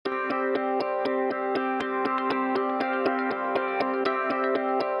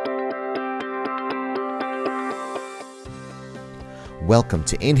Welcome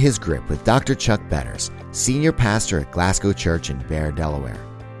to In His Grip with Dr. Chuck Betters, Senior Pastor at Glasgow Church in Bear, Delaware.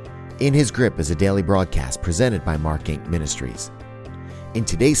 In His Grip is a daily broadcast presented by Mark Inc. Ministries. In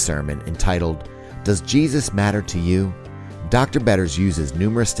today's sermon entitled, Does Jesus Matter to You?, Dr. Betters uses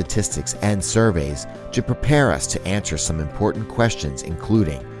numerous statistics and surveys to prepare us to answer some important questions,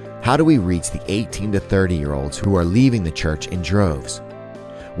 including, how do we reach the 18 to 30-year-olds who are leaving the church in droves?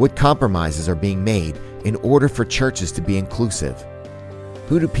 What compromises are being made in order for churches to be inclusive?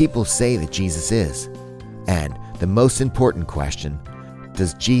 Who do people say that Jesus is? And the most important question,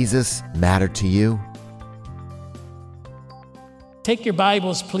 does Jesus matter to you? Take your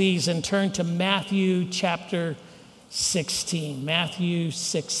Bibles, please, and turn to Matthew chapter 16. Matthew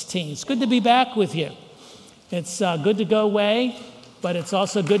 16. It's good to be back with you. It's good to go away, but it's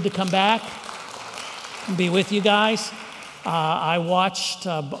also good to come back and be with you guys. I watched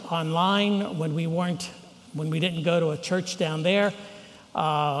online when we didn't go to a church down there.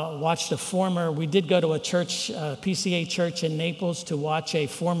 We did go to a church, PCA church in Naples, to watch a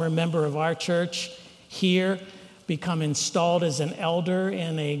former member of our church here become installed as an elder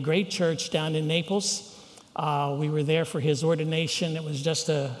in a great church down in Naples. We were there for his ordination. It was just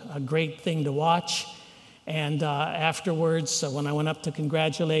a great thing to watch. And afterwards, when I went up to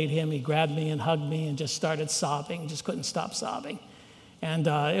congratulate him, he grabbed me and hugged me and just started sobbing, just couldn't stop sobbing. And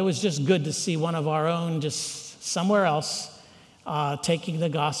it was just good to see one of our own just somewhere else taking the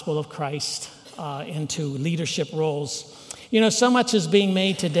gospel of Christ into leadership roles. You know, so much is being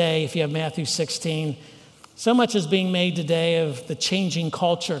made today, if you have Matthew 16, so much is being made today of the changing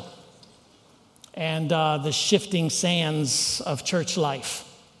culture and the shifting sands of church life.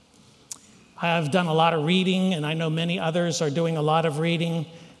 I've done a lot of reading, and I know many others are doing a lot of reading,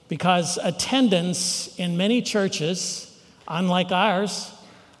 because attendance in many churches, unlike ours,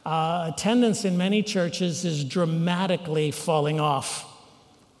 attendance in many churches is dramatically falling off.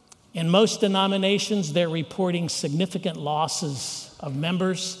 In most denominations, they're reporting significant losses of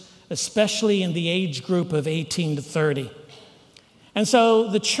members, especially in the age group of 18 to 30. And so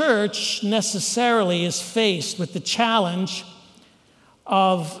the church necessarily is faced with the challenge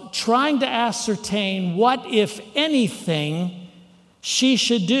of trying to ascertain what, if anything, she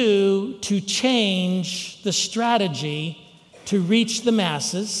should do to change the strategy to reach the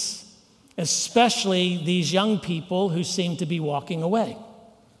masses, especially these young people who seem to be walking away.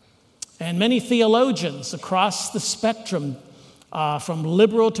 And many theologians across the spectrum, from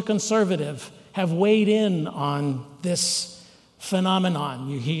liberal to conservative, have weighed in on this phenomenon.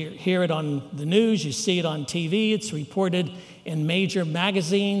 You hear it on the news, you see it on TV, it's reported in major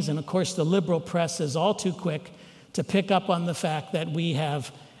magazines, and of course the liberal press is all too quick to pick up on the fact that we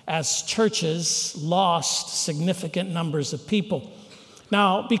have, as churches, lost significant numbers of people.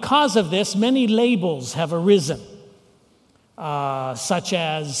 Now, because of this, many labels have arisen, such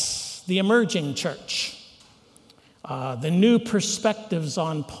as the emerging church, the new perspectives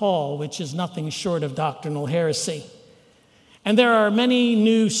on Paul, which is nothing short of doctrinal heresy. And there are many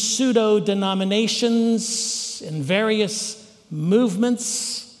new pseudo-denominations and various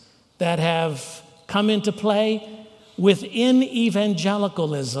movements that have come into play within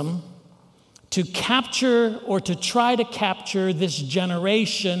evangelicalism to capture or to try to capture this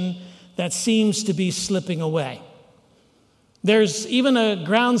generation that seems to be slipping away. There's even a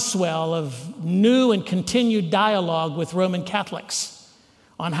groundswell of new and continued dialogue with Roman Catholics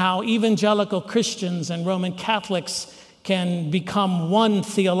on how evangelical Christians and Roman Catholics can become one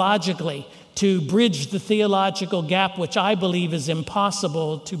theologically to bridge the theological gap, which I believe is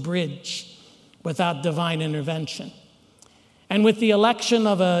impossible to bridge without divine intervention. And with the election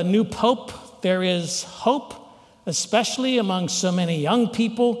of a new pope, there is hope, especially among so many young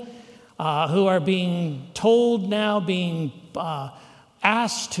people who are being told now, being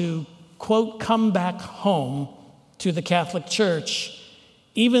asked to, quote, come back home to the Catholic Church,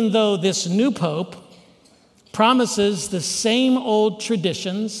 even though this new pope promises the same old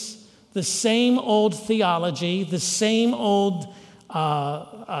traditions, the same old theology, the same old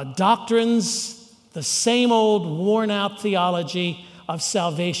doctrines, the same old worn-out theology of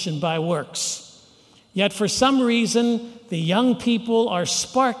salvation by works. Yet for some reason, the young people are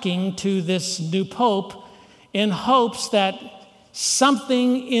sparking to this new pope in hopes that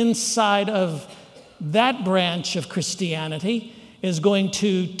something inside of that branch of Christianity is going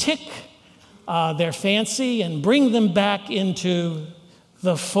to tick their fancy and bring them back into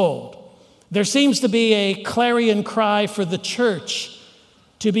the fold. There seems to be a clarion cry for the church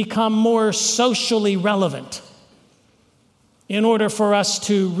to become more socially relevant in order for us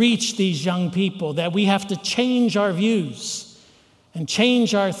to reach these young people, that we have to change our views and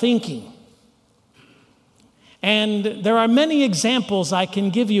change our thinking. And there are many examples I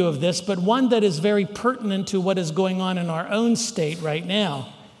can give you of this, but one that is very pertinent to what is going on in our own state right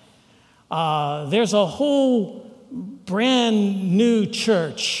now. There's a whole brand new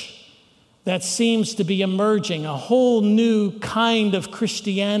church that seems to be emerging, a whole new kind of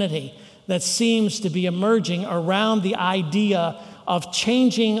Christianity that seems to be emerging around the idea of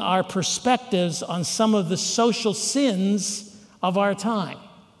changing our perspectives on some of the social sins of our time.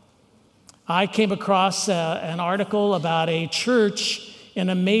 I came across an article about a church in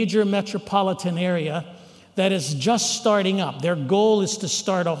a major metropolitan area that is just starting up. Their goal is to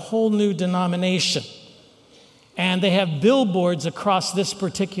start a whole new denomination. And they have billboards across this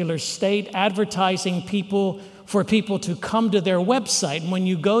particular state advertising for people to come to their website. And when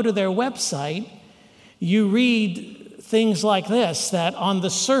you go to their website, you read things like this that on the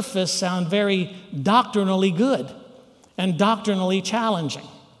surface sound very doctrinally good and doctrinally challenging.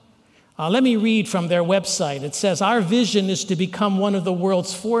 Let me read from their website. It says, "Our vision is to become one of the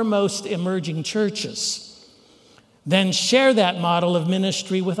world's foremost emerging churches. Then share that model of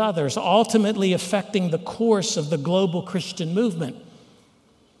ministry with others, ultimately affecting the course of the global Christian movement.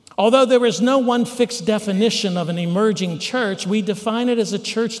 Although there is no one fixed definition of an emerging church, we define it as a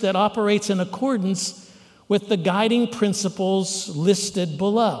church that operates in accordance with the guiding principles listed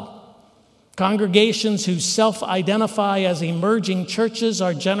below. Congregations who self-identify as emerging churches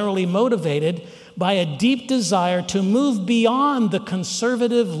are generally motivated by a deep desire to move beyond the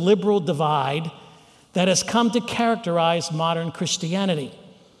conservative-liberal divide that has come to characterize modern Christianity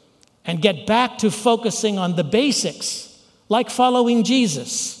and get back to focusing on the basics, like following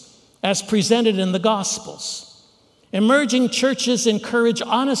Jesus, as presented in the Gospels. Emerging churches encourage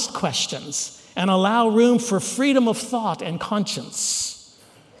honest questions and allow room for freedom of thought and conscience.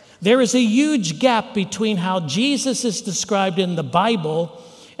 There is a huge gap between how Jesus is described in the Bible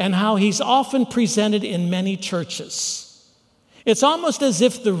and how he's often presented in many churches. It's almost as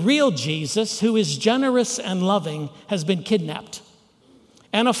if the real Jesus, who is generous and loving, has been kidnapped,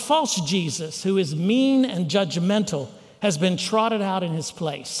 and a false Jesus, who is mean and judgmental, has been trotted out in his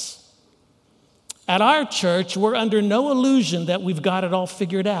place. At our church, we're under no illusion that we've got it all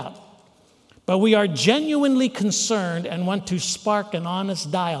figured out. But we are genuinely concerned and want to spark an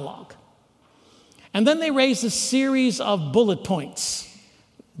honest dialogue." And then they raise a series of bullet points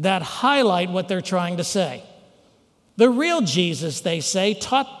that highlight what they're trying to say. The real Jesus, they say,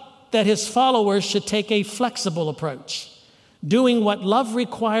 taught that his followers should take a flexible approach, doing what love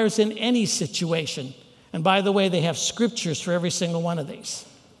requires in any situation. And by the way, they have scriptures for every single one of these.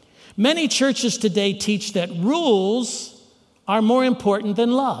 Many churches today teach that rules are more important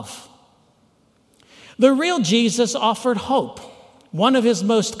than love. The real Jesus offered hope. One of his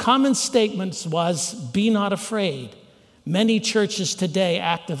most common statements was, "Be not afraid." Many churches today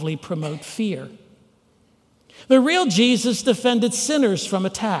actively promote fear. The real Jesus defended sinners from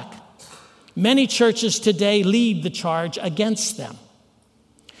attack. Many churches today lead the charge against them.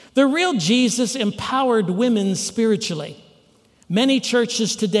 The real Jesus empowered women spiritually. Many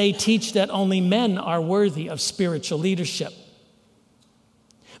churches today teach that only men are worthy of spiritual leadership.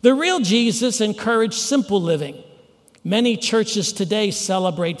 The real Jesus encouraged simple living. Many churches today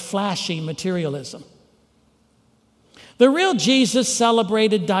celebrate flashy materialism. The real Jesus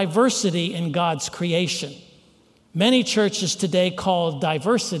celebrated diversity in God's creation. Many churches today call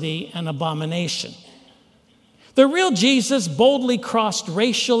diversity an abomination. The real Jesus boldly crossed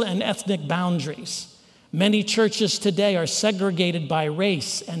racial and ethnic boundaries. Many churches today are segregated by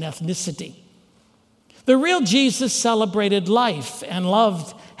race and ethnicity. The real Jesus celebrated life and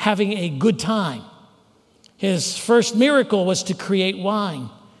loved having a good time. His first miracle was to create wine.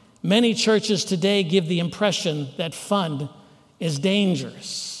 Many churches today give the impression that fun is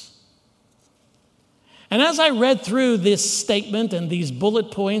dangerous. And as I read through this statement and these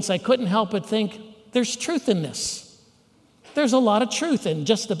bullet points, I couldn't help but think, there's truth in this. There's a lot of truth in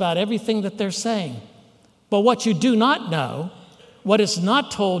just about everything that they're saying. But what you do not know, what is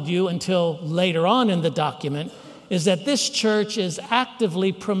not told you until later on in the document, is that this church is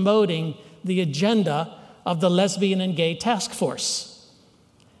actively promoting the agenda of the Lesbian and Gay Task Force.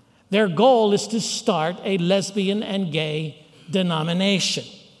 Their goal is to start a lesbian and gay denomination.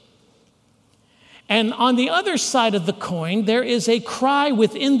 And on the other side of the coin, there is a cry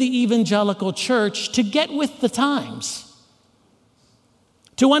within the evangelical church to get with the times,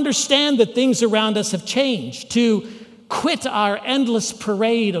 to understand that things around us have changed, to quit our endless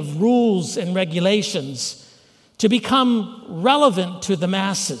parade of rules and regulations, to become relevant to the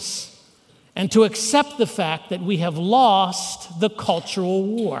masses, and to accept the fact that we have lost the cultural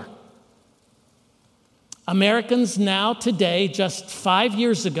war. Americans now, today, just 5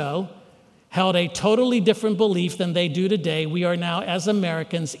 years ago, held a totally different belief than they do today, we are now, as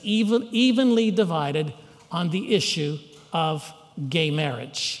Americans, evenly divided on the issue of gay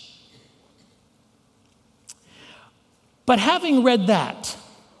marriage. But having read that,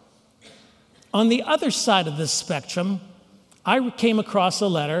 on the other side of this spectrum, I came across a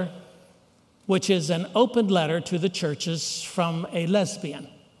letter, which is an open letter to the churches from a lesbian.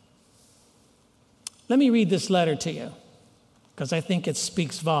 Let me read this letter to you, because I think it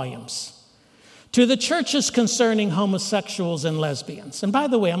speaks volumes. To the churches concerning homosexuals and lesbians. And by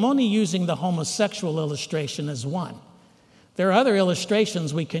the way, I'm only using the homosexual illustration as one. There are other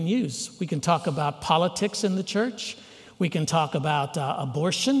illustrations we can use. We can talk about politics in the church. We can talk about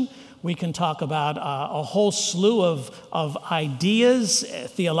abortion. We can talk about a whole slew of ideas,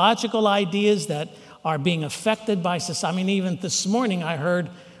 theological ideas that are being affected by society. I mean, even this morning I heard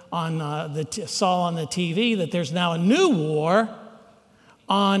saw on the TV that there's now a new war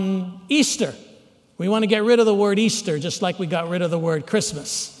on Easter. We want to get rid of the word Easter, just like we got rid of the word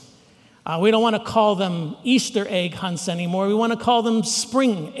Christmas. We don't want to call them Easter egg hunts anymore. We want to call them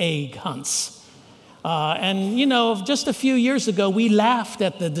spring egg hunts. And, you know, just a few years ago, we laughed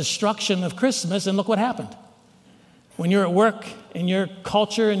at the destruction of Christmas, and look what happened. When you're at work, in your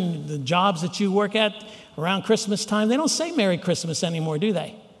culture and the jobs that you work at around Christmas time, they don't say Merry Christmas anymore, do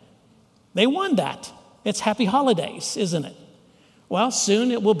they? They won that. It's Happy Holidays, isn't it? Well, soon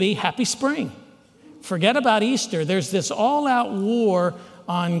it will be Happy Spring. Forget about Easter. There's this all-out war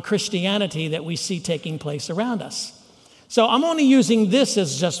on Christianity that we see taking place around us. So I'm only using this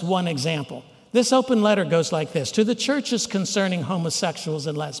as just one example. This open letter goes like this: to the churches concerning homosexuals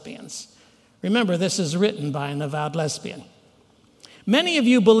and lesbians. Remember, this is written by an avowed lesbian. Many of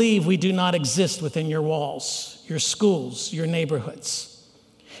you believe we do not exist within your walls, your schools, your neighborhoods.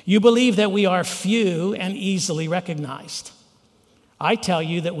 You believe that we are few and easily recognized. I tell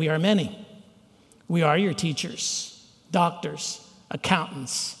you that we are many. We are your teachers, doctors,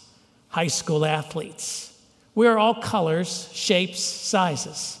 accountants, high school athletes. We are all colors, shapes,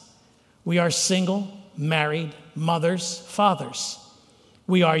 sizes. We are single, married, mothers, fathers.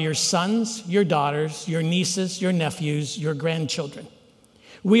 We are your sons, your daughters, your nieces, your nephews, your grandchildren.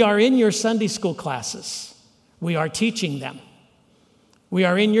 We are in your Sunday school classes. We are teaching them. We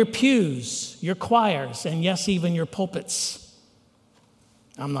are in your pews, your choirs, and yes, even your pulpits.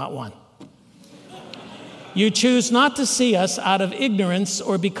 I'm not one. You choose not to see us out of ignorance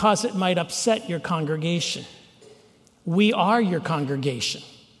or because it might upset your congregation. We are your congregation.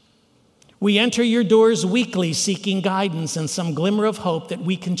 We enter your doors weekly seeking guidance and some glimmer of hope that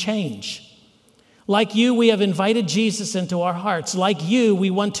we can change. Like you, we have invited Jesus into our hearts. Like you, we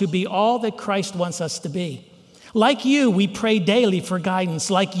want to be all that Christ wants us to be. Like you, we pray daily for guidance.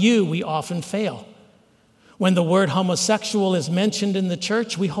 Like you, we often fail. When the word homosexual is mentioned in the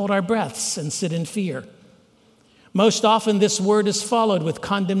church, we hold our breaths and sit in fear. Most often, this word is followed with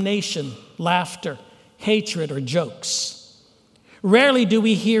condemnation, laughter, hatred, or jokes. Rarely do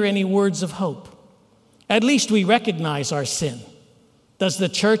we hear any words of hope. At least we recognize our sin. Does the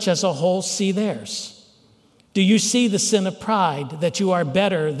church as a whole see theirs? Do you see the sin of pride, that you are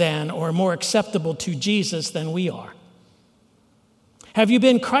better than or more acceptable to Jesus than we are? Have you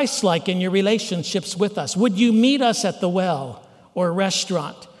been Christ-like in your relationships with us? Would you meet us at the well or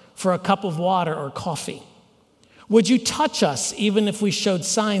restaurant for a cup of water or coffee? Would you touch us even if we showed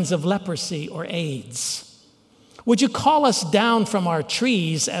signs of leprosy or AIDS? Would you call us down from our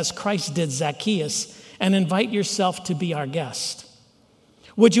trees as Christ did Zacchaeus and invite yourself to be our guest?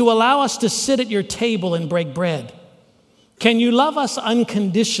 Would you allow us to sit at your table and break bread? Can you love us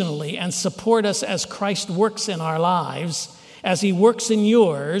unconditionally and support us as Christ works in our lives, as he works in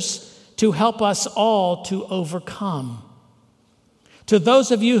yours, to help us all to overcome? To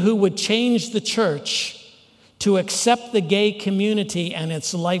those of you who would change the church to accept the gay community and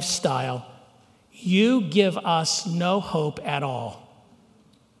its lifestyle, you give us no hope at all.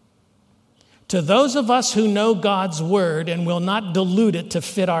 To those of us who know God's word and will not dilute it to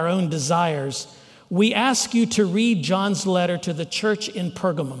fit our own desires, we ask you to read John's letter to the church in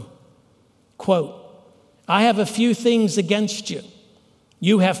Pergamum. Quote, I have a few things against you.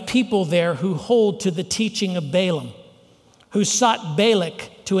 You have people there who hold to the teaching of Balaam, who sought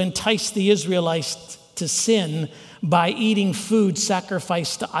Balak to entice the Israelites to sin by eating food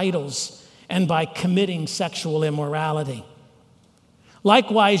sacrificed to idols and by committing sexual immorality.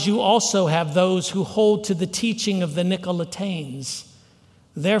 Likewise, you also have those who hold to the teaching of the Nicolaitanes.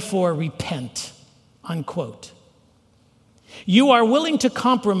 Therefore, repent, unquote. You are willing to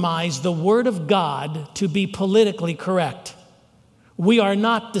compromise the word of God to be politically correct. We are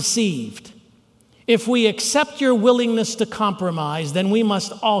not deceived. If we accept your willingness to compromise, then we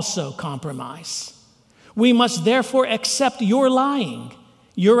must also compromise. We must therefore accept your lying,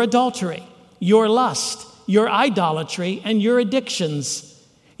 your adultery, your lust, your idolatry, and your addictions,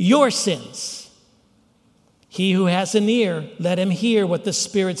 your sins. He who has an ear, let him hear what the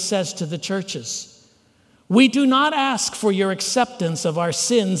Spirit says to the churches. We do not ask for your acceptance of our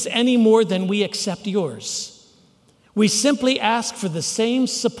sins any more than we accept yours. We simply ask for the same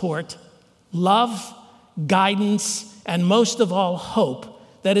support, love, guidance, and most of all, hope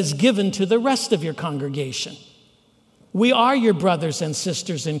that is given to the rest of your congregation. We are your brothers and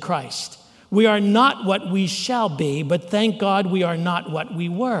sisters in Christ. We are not what we shall be, but thank God we are not what we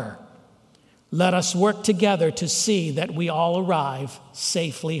were. Let us work together to see that we all arrive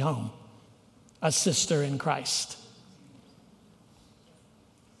safely home. A sister in Christ.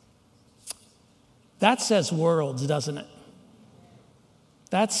 That says worlds, doesn't it?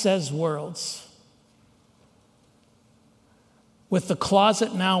 That says worlds. With the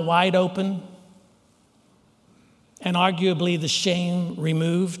closet now wide open and arguably the shame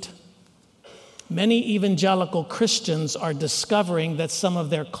removed, many evangelical Christians are discovering that some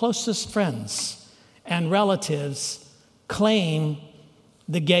of their closest friends and relatives claim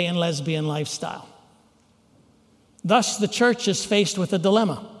the gay and lesbian lifestyle. Thus, the church is faced with a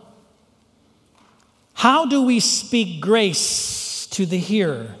dilemma. How do we speak grace to the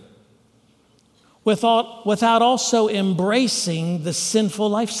hearer without also embracing the sinful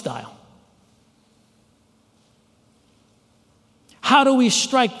lifestyle? How do we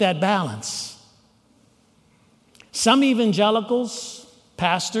strike that balance? Some evangelicals,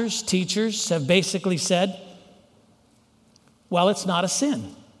 pastors, teachers have basically said, well, it's not a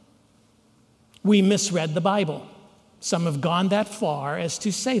sin. We misread the Bible. Some have gone that far as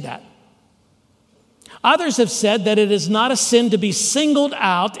to say that. Others have said that it is not a sin to be singled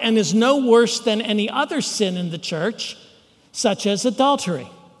out and is no worse than any other sin in the church, such as adultery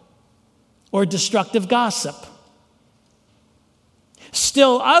or destructive gossip.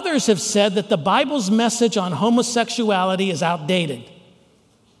 Still, others have said that the Bible's message on homosexuality is outdated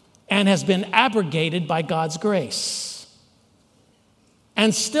and has been abrogated by God's grace.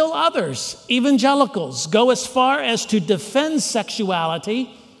 And still others, evangelicals, go as far as to defend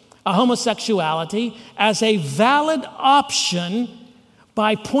homosexuality, as a valid option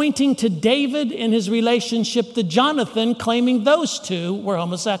by pointing to David in his relationship to Jonathan, claiming those two were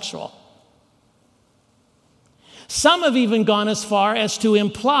homosexual. Some have even gone as far as to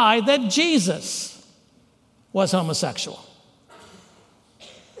imply that Jesus was homosexual.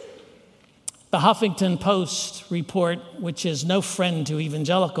 The Huffington Post report, which is no friend to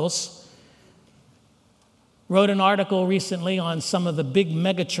evangelicals, wrote an article recently on some of the big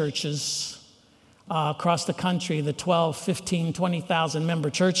megachurches across the country, the 12, 15, 20,000 member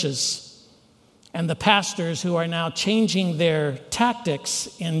churches, and the pastors who are now changing their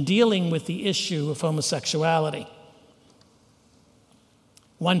tactics in dealing with the issue of homosexuality.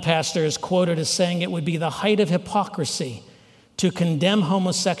 One pastor is quoted as saying it would be the height of hypocrisy to condemn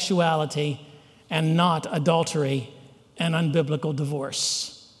homosexuality and not adultery and unbiblical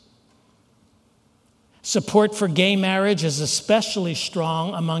divorce. Support for gay marriage is especially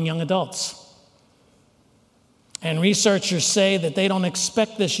strong among young adults. And researchers say that they don't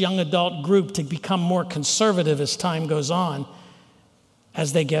expect this young adult group to become more conservative as time goes on,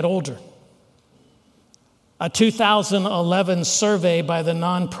 as they get older. A 2011 survey by the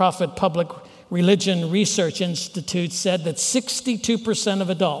nonprofit Public Religion Research Institute said that 62% of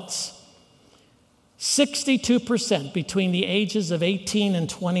adults, 62% between the ages of 18 and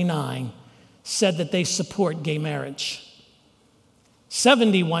 29, said that they support gay marriage.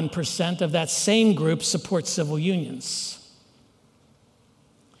 71% of that same group support civil unions.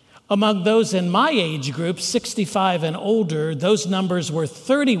 Among those in my age group, 65 and older, those numbers were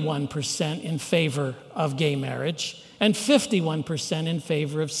 31% in favor of gay marriage and 51% in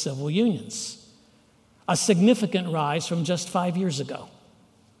favor of civil unions, a significant rise from just 5 years ago.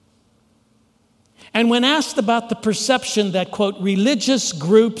 And when asked about the perception that, quote, religious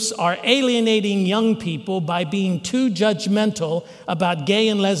groups are alienating young people by being too judgmental about gay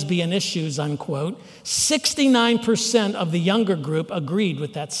and lesbian issues, unquote, 69% of the younger group agreed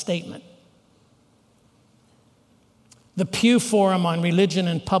with that statement. The Pew Forum on Religion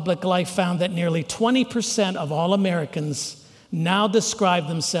and Public Life found that nearly 20% of all Americans now describe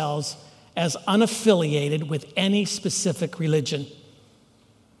themselves as unaffiliated with any specific religion.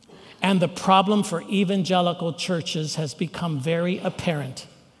 And the problem for evangelical churches has become very apparent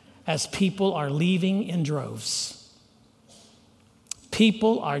as people are leaving in droves.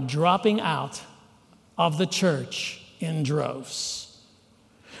 People are dropping out of the church in droves.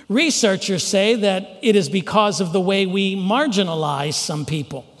 Researchers say that it is because of the way we marginalize some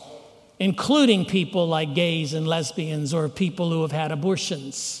people, including people like gays and lesbians or people who have had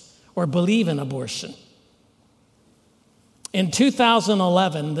abortions or believe in abortion. In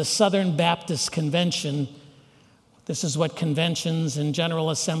 2011, the Southern Baptist Convention, this is what conventions and general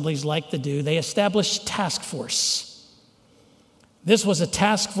assemblies like to do, they established a task force. This was a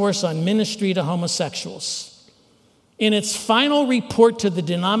task force on ministry to homosexuals. In its final report to the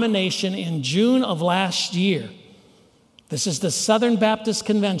denomination in June of last year, this is the Southern Baptist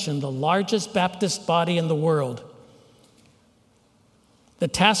Convention, the largest Baptist body in the world. The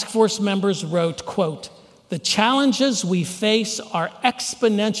task force members wrote, quote, "The challenges we face are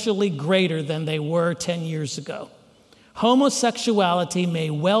exponentially greater than they were 10 years ago. Homosexuality may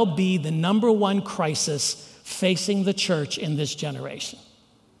well be the number one crisis facing the church in this generation."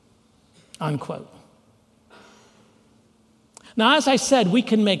 Unquote. Now, as I said, we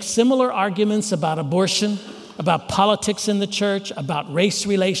can make similar arguments about abortion, about politics in the church, about race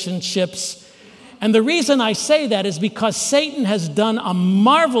relationships. And the reason I say that is because Satan has done a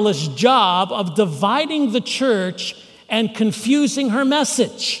marvelous job of dividing the church and confusing her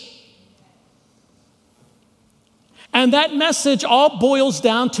message. And that message all boils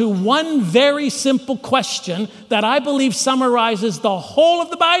down to one very simple question that I believe summarizes the whole of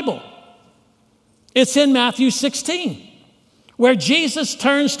the Bible. It's in Matthew 16. Where Jesus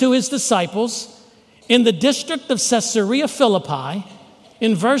turns to his disciples in the district of Caesarea Philippi.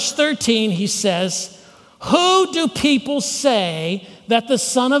 In verse 13, he says, "Who do people say that the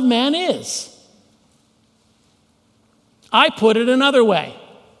Son of Man is?" I put it another way.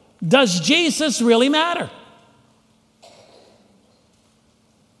 Does Jesus really matter?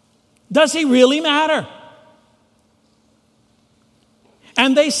 Does he really matter?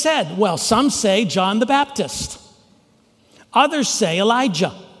 And they said, well, some say John the Baptist. Others say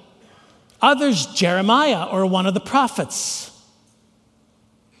Elijah. Others Jeremiah or one of the prophets.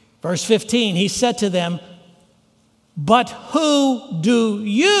 Verse 15, he said to them, "But who do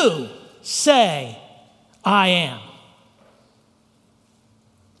you say I am?"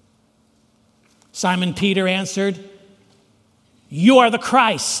 Simon Peter answered, "You are the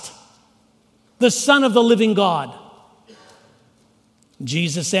Christ, the Son of the living God."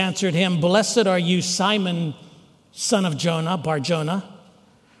 Jesus answered him, "Blessed are you, Simon, son of Jonah, Bar-Jonah,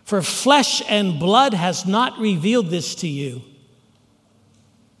 for flesh and blood has not revealed this to you,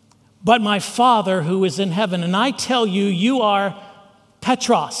 but my Father who is in heaven. And I tell you, you are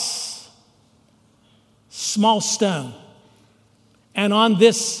Petros, small stone. And on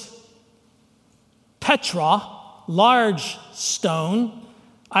this Petra, large stone,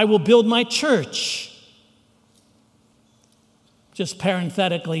 I will build my church." Just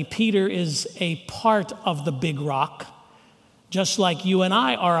parenthetically, Peter is a part of the big rock, just like you and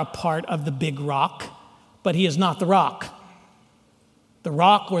I are a part of the big rock, but he is not the rock. The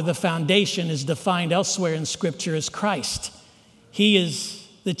rock or the foundation is defined elsewhere in Scripture as Christ. He is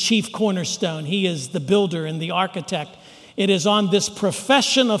the chief cornerstone. He is the builder and the architect. It is on this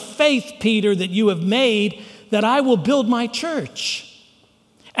profession of faith, Peter, that you have made, that I will build my church,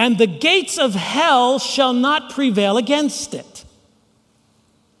 and the gates of hell shall not prevail against it.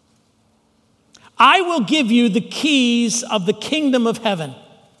 I will give you the keys of the kingdom of heaven.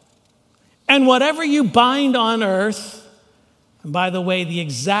 And whatever you bind on earth, and by the way, the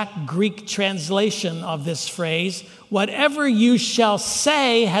exact Greek translation of this phrase, whatever you shall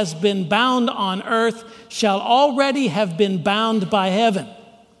say has been bound on earth shall already have been bound by heaven.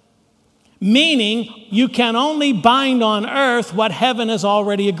 Meaning, you can only bind on earth what heaven has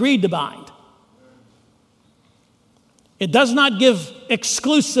already agreed to bind. It does not give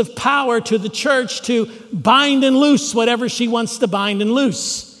exclusive power to the church to bind and loose whatever she wants to bind and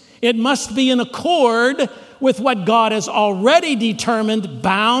loose. It must be in accord with what God has already determined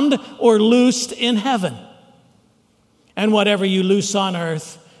bound or loosed in heaven. And whatever you loose on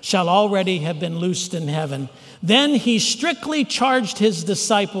earth shall already have been loosed in heaven. Then he strictly charged his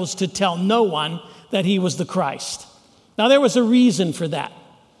disciples to tell no one that he was the Christ. Now there was a reason for that.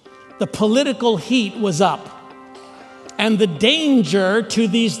 The political heat was up. And the danger to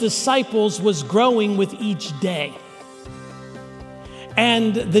these disciples was growing with each day.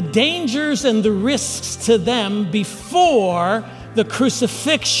 And the dangers and the risks to them before the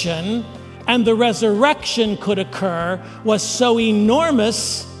crucifixion and the resurrection could occur was so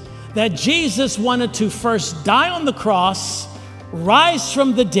enormous that Jesus wanted to first die on the cross, rise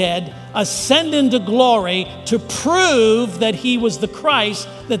from the dead, ascend into glory to prove that he was the Christ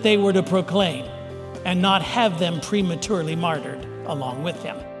that they were to proclaim, and not have them prematurely martyred along with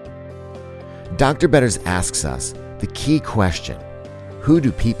him. Dr. Betters asks us the key question: Who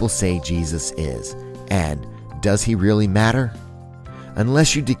do people say Jesus is? And does he really matter?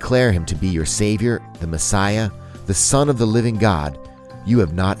 Unless you declare him to be your Savior, the Messiah, the Son of the living God, you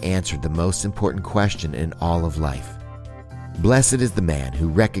have not answered the most important question in all of life. Blessed is the man who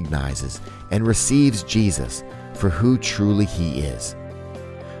recognizes and receives Jesus for who truly he is.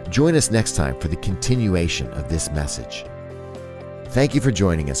 Join us next time for the continuation of this message. Thank you for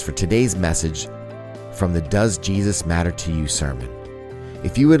joining us for today's message from the Does Jesus Matter to You sermon.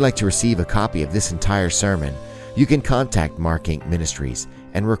 If you would like to receive a copy of this entire sermon, you can contact Mark Inc. Ministries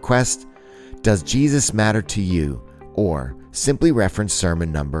and request Does Jesus Matter to You, or simply reference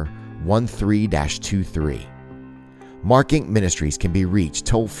sermon number 13-23. Mark Inc. Ministries can be reached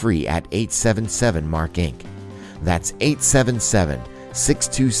toll-free at 877-MARK-INC. That's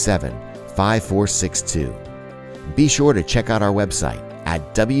 877-627-5462. Be sure to check out our website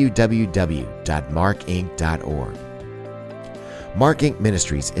at www.markinc.org. Mark Inc.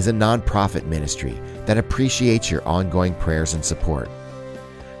 Ministries is a non-profit ministry that appreciates your ongoing prayers and support.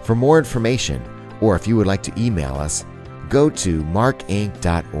 For more information, or if you would like to email us, go to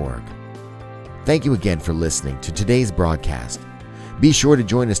markinc.org. Thank you again for listening to today's broadcast. Be sure to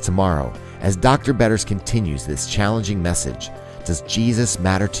join us tomorrow as Dr. Betters continues this challenging message, Does Jesus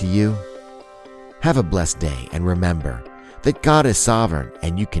Matter to You? Have a blessed day, and remember that God is sovereign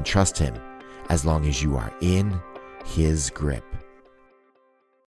and you can trust him as long as you are in his grip.